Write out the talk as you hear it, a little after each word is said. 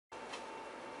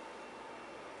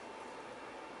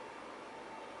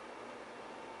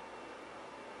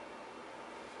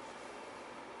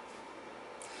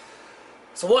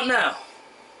So what now?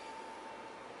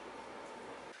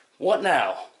 What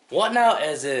now? What now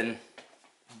as in,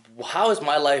 how is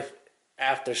my life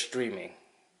after streaming?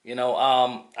 You know,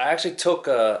 I actually took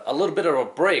a little bit of a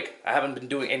break. I haven't been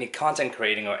doing any content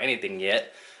creating or anything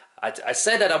yet. I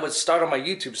said that I would start on my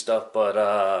YouTube stuff, but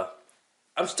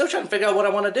I'm still trying to figure out what I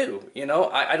want to do. You know,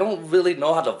 I don't really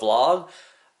know how to vlog.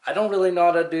 I don't really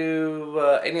know how to do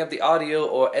any of the audio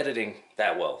or editing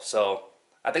that well. So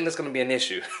I think that's going to be an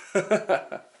issue.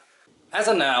 As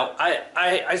of now,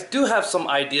 I do have some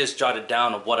ideas jotted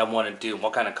down of what I want to do,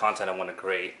 what kind of content I want to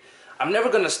create. I'm never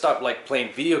going to stop like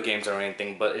playing video games or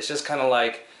anything, but it's just kind of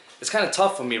like, it's kind of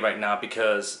tough for me right now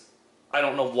because I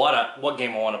don't know what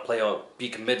game I want to play or be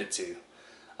committed to.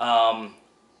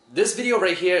 This video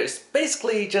right here is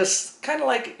basically just kind of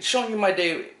like showing you my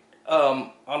day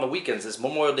on the weekends. It's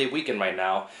Memorial Day weekend right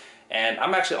now, and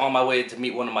I'm actually on my way to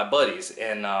meet one of my buddies,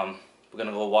 and we're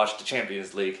gonna go watch the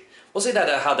Champions League. We'll see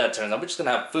how that turns out. We're just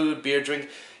gonna have food, beer, drink.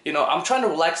 You know, I'm trying to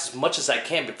relax as much as I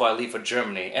can before I leave for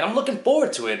Germany, and I'm looking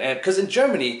forward to it. And because in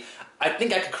Germany, I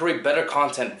think I could create better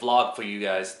content vlog for you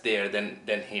guys there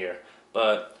than here.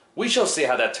 But we shall see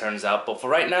how that turns out. But for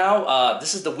right now,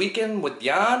 this is the weekend with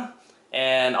Jan,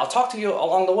 and I'll talk to you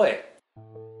along the way.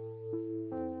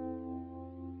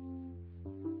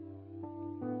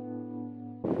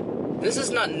 This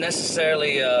is not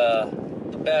necessarily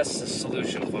the best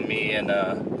solution for me in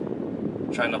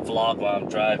trying to vlog while I'm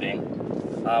driving.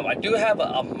 I do have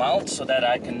a mount so that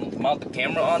I can mount the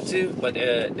camera onto, but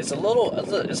it's a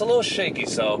little shaky.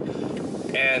 So,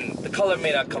 and the color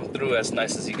may not come through as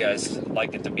nice as you guys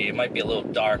like it to be. It might be a little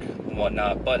dark and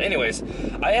whatnot. But anyways,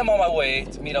 I am on my way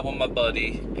to meet up with my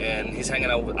buddy, and he's hanging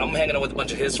out. I'm hanging out with a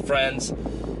bunch of his friends,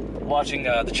 watching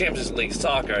the Champions League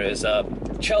soccer. Is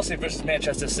Chelsea versus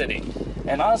Manchester City,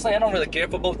 and honestly, I don't really care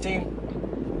for both teams.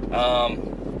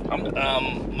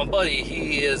 My buddy,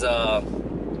 he is a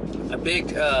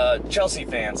big Chelsea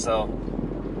fan, so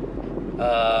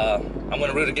I'm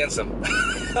gonna root against him.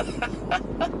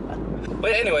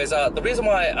 But anyways, the reason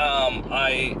why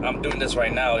I'm doing this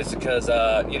right now is because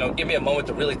you know, give me a moment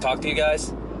to really talk to you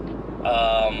guys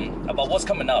about what's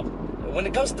coming up. When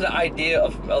it comes to the idea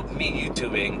of me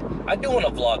YouTubing, I do want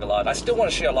to vlog a lot. I still want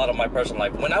to share a lot of my personal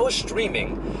life. When I was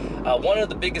streaming, one of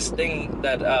the biggest things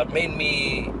that made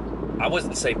me, I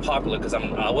wouldn't say popular because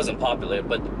I wasn't popular,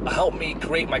 but helped me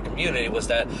create my community was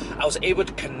that I was able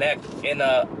to connect in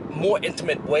a more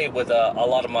intimate way with a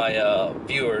lot of my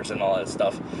viewers and all that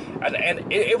stuff.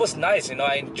 And it was nice, you know,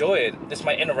 I enjoy it. It's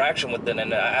my interaction with them,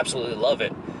 and I absolutely love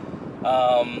it.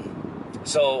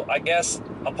 So I guess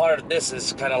a part of this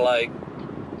is kind of like,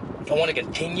 I want to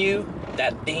continue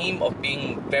that theme of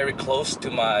being very close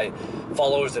to my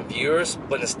followers and viewers,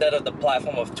 but instead of the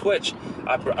platform of Twitch,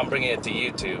 I'm bringing it to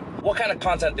YouTube. What kind of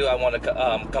content do I want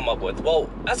to come up with? Well,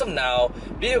 as of now,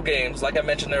 video games, like I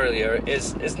mentioned earlier,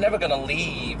 is never going to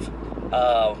leave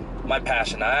my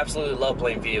passion. I absolutely love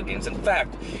playing video games. In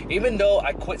fact, even though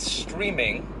I quit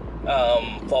streaming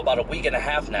for about a week and a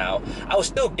half now, I was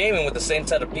still gaming with the same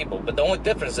set of people, but the only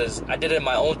difference is I did it in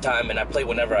my own time and I played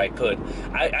whenever I could.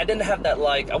 I didn't have that,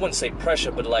 like, I wouldn't say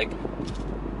pressure, but like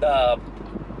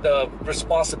the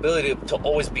responsibility to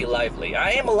always be lively.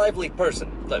 I am a lively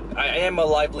person. Look, I am a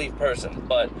lively person,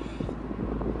 but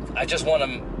I just want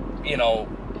to, you know,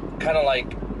 kind of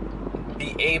like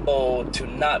be able to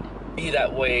not be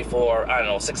that way for, I don't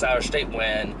know, 6 hours straight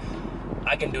when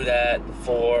I can do that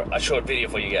for a short video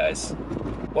for you guys.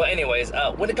 Well, anyways,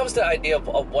 when it comes to the idea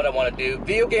of what I want to do,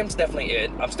 video games definitely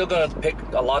it. I'm still going to pick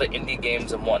a lot of indie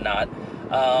games and whatnot.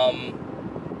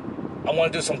 I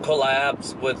want to do some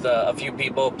collabs with a few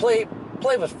people, play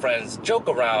with friends, joke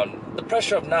around. The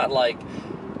pressure of not like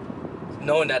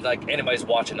knowing that like anybody's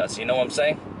watching us, you know what I'm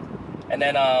saying? And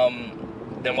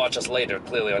then watch us later,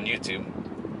 clearly on YouTube.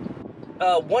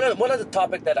 One of the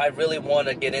topic that I really want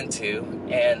to get into,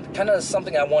 and kind of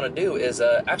something I want to do, is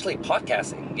actually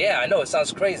podcasting. Yeah, I know it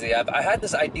sounds crazy. I had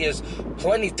this ideas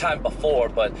plenty of time before,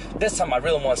 but this time I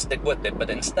really want to stick with it.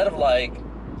 But instead of like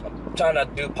trying to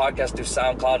do podcasts through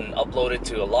SoundCloud and upload it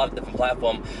to a lot of different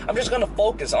platforms, I'm just going to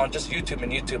focus on just YouTube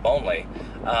and YouTube only.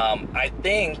 I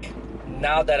think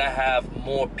now that I have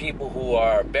more people who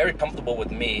are very comfortable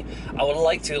with me, I would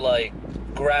like to like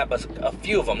grab a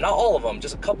few of them, not all of them,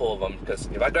 just a couple of them, because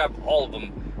if I grab all of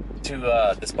them to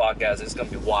this podcast, it's gonna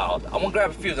be wild. I want to grab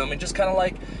a few of them and just kind of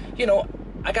like, you know,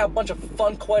 I got a bunch of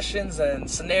fun questions and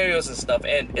scenarios and stuff,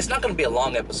 and it's not gonna be a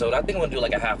long episode. I think I'm gonna do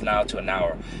like a half an hour to an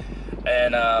hour,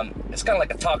 and it's kind of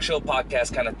like a talk show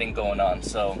podcast kind of thing going on.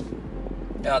 So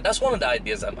that's one of the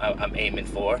ideas I'm aiming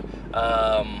for.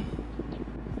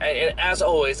 And as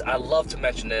always, I love to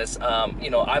mention this. You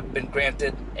know, I've been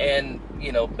granted, and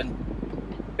you know, been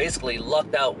basically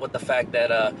lucked out with the fact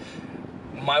that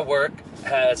my work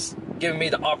has given me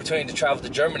the opportunity to travel to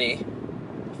Germany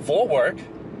for work,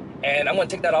 and I'm going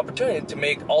to take that opportunity to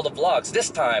make all the vlogs. This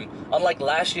time, unlike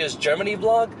last year's Germany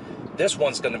vlog, this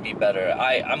one's going to be better.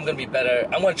 I'm going to be better.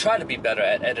 I'm going to try to be better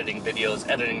at editing videos,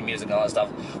 editing music, and all that stuff.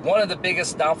 One of the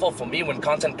biggest downfall for me when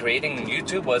content creating on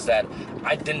YouTube was that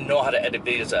I didn't know how to edit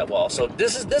videos that well. So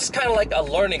this is kind of like a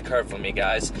learning curve for me,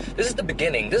 guys. This is the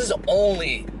beginning. This is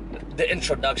only the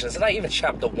introduction. It's not even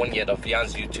chapter 1 yet of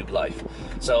Yan's YouTube life.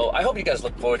 So I hope you guys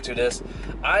look forward to this.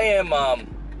 I am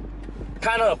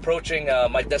kind of approaching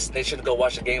my destination to go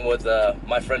watch the game with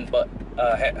my friend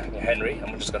Henry.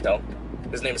 I'm just gonna tell him.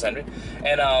 His name is Henry,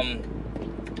 and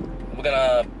we're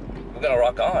gonna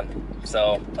rock on.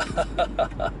 So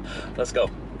let's go.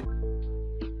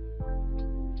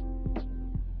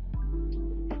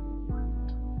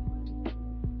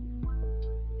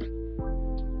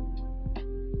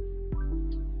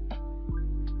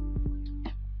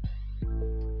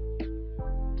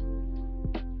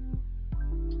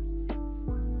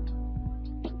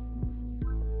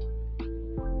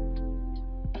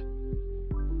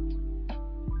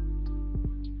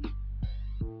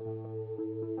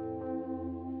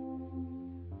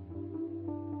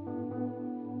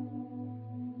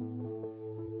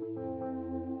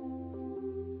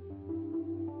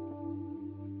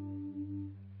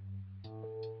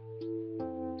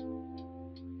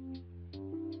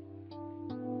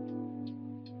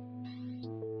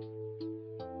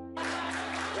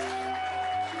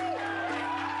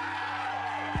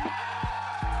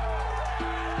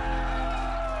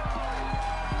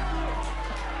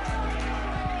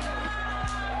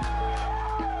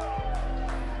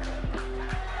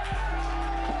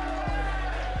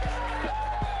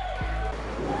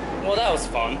 Well, that was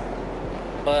fun,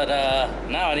 but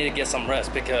now I need to get some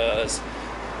rest because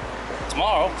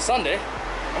tomorrow, Sunday,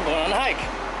 I'm going on a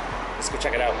hike. Let's go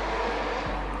check it out.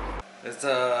 It's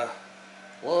a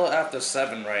little after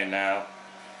 7 right now,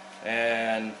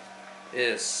 and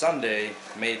it's Sunday,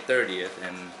 May 30th,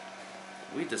 and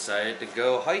we decided to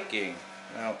go hiking.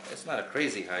 Now, it's not a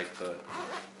crazy hike, but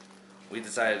we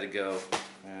decided to go.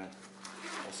 And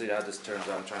we'll see how this turns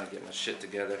out. I'm trying to get my shit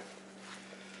together.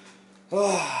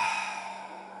 Oh,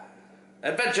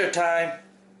 adventure time!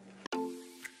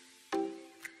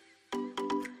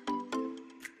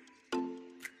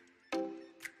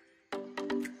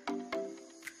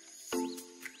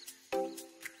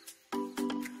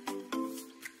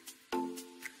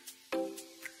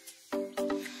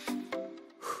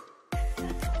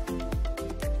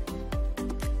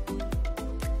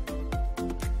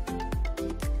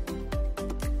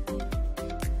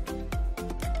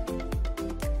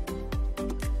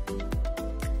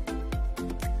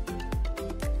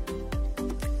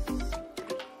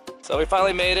 So we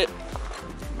finally made it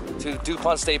to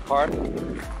DuPont State Park,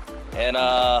 and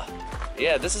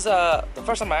yeah, this is the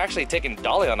first time I actually taken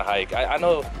Dolly on a hike. I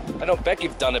know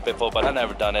Becky's done it before, but I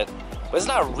never done it. But it's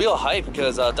not a real hike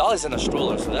because Dolly's in a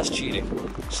stroller, so that's cheating.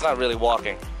 She's not really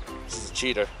walking. This is a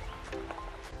cheater.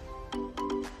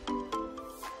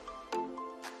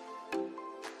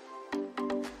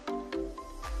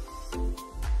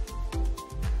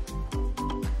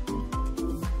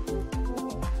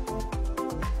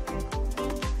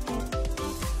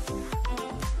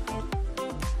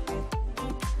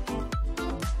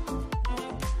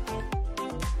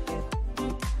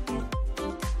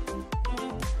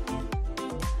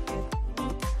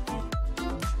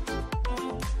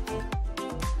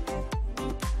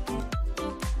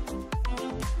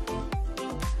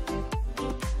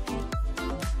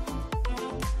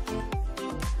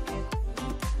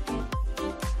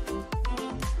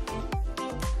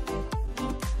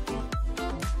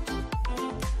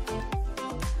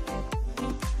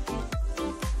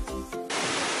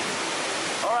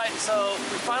 So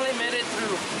we finally made it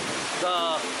through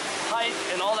the hike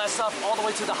and all that stuff all the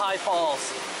way to the high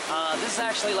falls. This is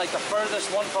actually like the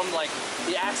furthest one from like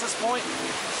the access point.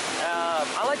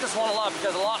 I like this one a lot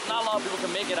because not a lot of people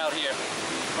can make it out here,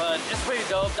 but it's pretty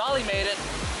dope. Dolly made it,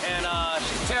 and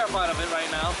she's terrified of it right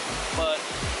now, but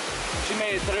she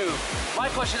made it through. My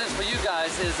question is for you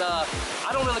guys is, I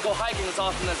don't really go hiking as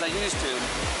often as I used to,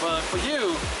 but for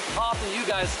you, how often you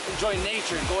guys enjoy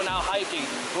nature and going out hiking,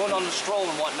 going on the stroll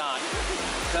and whatnot?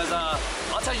 Because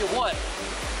I'll tell you what,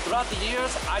 throughout the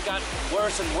years, I got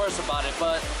worse and worse about it,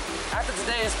 but after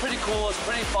today, it's pretty cool, it's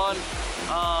pretty fun,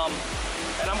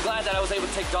 and I'm glad that I was able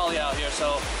to take Dolly out here,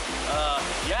 so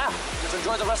yeah, just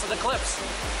enjoy the rest of the clips.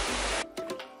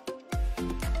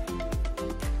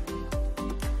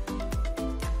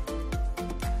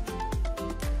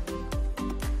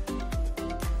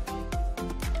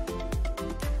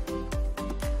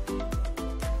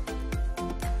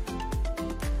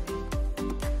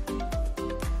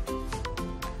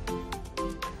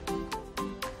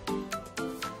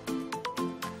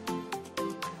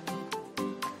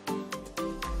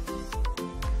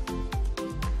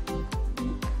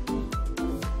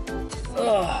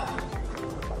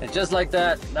 And just like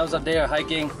that, that was our day of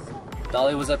hiking.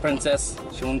 Dolly was a princess.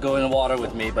 She wouldn't go in the water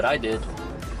with me, but I did.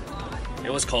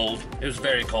 It was cold. It was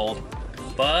very cold.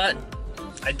 But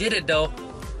I did it though,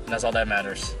 and that's all that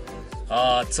matters.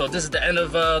 So this is the end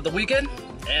of the weekend,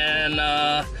 and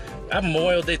I have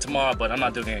Memorial Day tomorrow, but I'm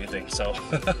not doing anything. So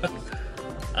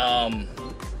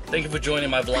thank you for joining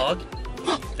my vlog.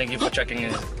 Thank you for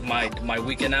checking my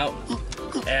weekend out.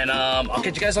 And I'll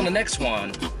catch you guys on the next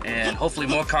one, and hopefully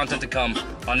more content to come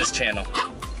on this channel.